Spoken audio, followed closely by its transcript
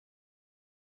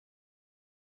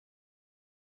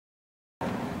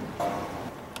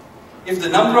If the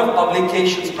number of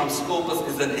publications from Scopus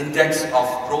is an index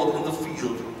of growth in the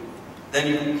field, then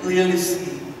you can clearly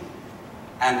see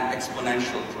an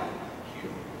exponential trend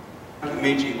here.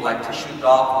 Imaging like tissue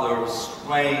Doppler,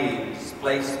 strain,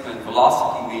 displacement,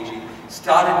 velocity imaging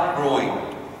started growing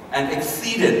and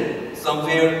exceeded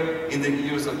somewhere in the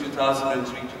years of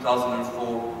 2003,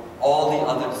 2004, all the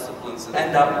other disciplines.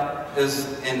 End up is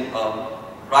in a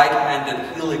right-handed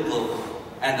helical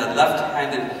and a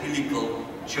left-handed helical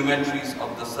geometries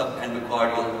of the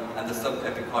subendocardial and the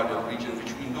subepicardial region,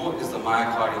 which we know is the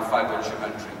myocardial fiber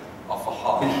geometry of a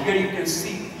heart. And here you can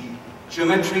see the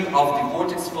geometry of the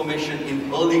vortex formation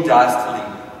in early diastole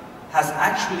has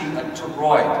actually a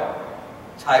toroid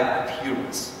type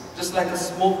appearance, just like a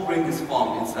smoke ring is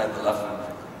formed inside the left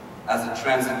ventricle as a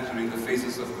transit during the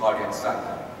phases of cardiac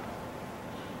cycle.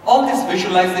 All these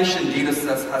visualization data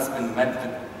sets has been met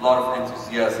with a lot of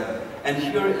enthusiasm, and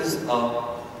here is an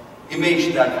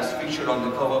image that was featured on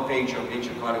the cover page of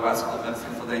Nature Cardiovascular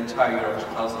Medicine for the entire year of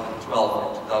 2012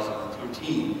 and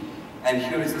 2013. And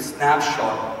here is a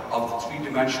snapshot of the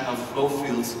three-dimensional flow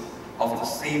fields of the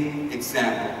same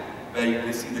example, where you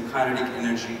can see the kinetic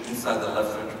energy inside the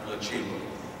left ventricular chamber.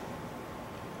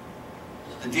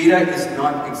 The data is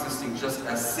not existing just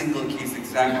as single case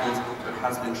examples, but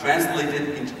has been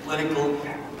translated into clinical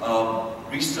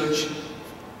research.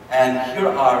 And here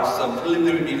are some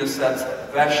preliminary data sets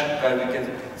where we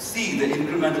can see the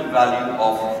incremental value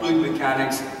of fluid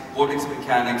mechanics, vortex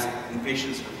mechanics in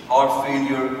patients with heart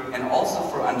failure, and also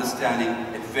for understanding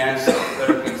advanced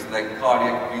therapies like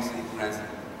cardiac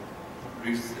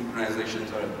resynchronization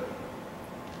therapy.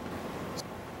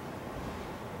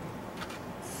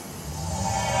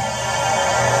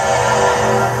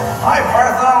 Hi,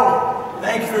 Partho.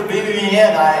 Thank you for beaming me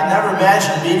in. I never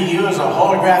imagined meeting you as a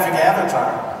holographic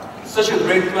avatar. Such a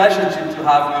great pleasure to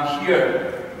have you here.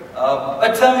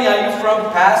 But tell me, are you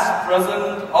from past,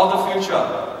 present, or the future?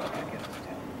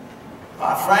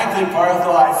 Frankly,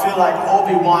 Partho, I feel like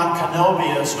Obi-Wan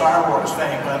Kenobi of Star Wars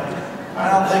fame, but I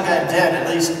don't think I'm dead, at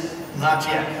least not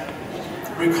yet.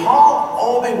 Recall,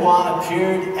 Obi-Wan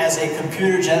appeared as a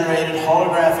computer-generated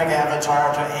holographic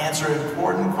avatar to answer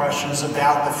important questions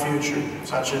about the future,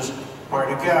 such as where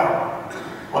to go,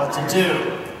 what to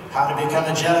do, how to become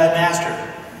a Jedi Master.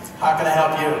 How can I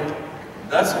help you?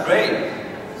 That's great.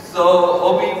 So,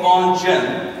 Obi-Wan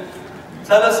Jin,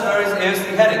 tell us where is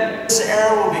AFC heading? This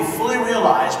era will be fully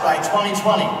realized by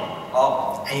 2020.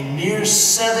 Oh. A mere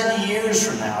 7 years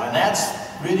from now, and that's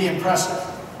really impressive.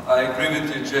 I agree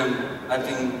with you, Jim. I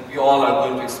think we all are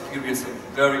going to experience a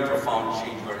very profound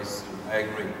change very soon. I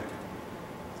agree.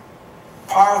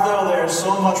 Partho, there's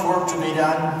so much work to be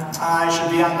done. I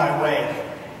should be on my way.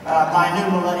 My new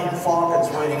Millennium Falcon's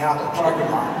waiting out in the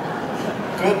parking lot.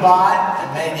 Goodbye,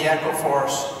 and may the Echo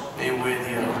Force be with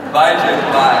you. Bye, Jim.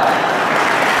 Bye.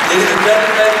 Ladies and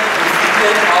gentlemen, the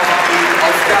recipient of the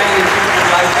Outstanding Achievement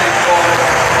Lifetime Award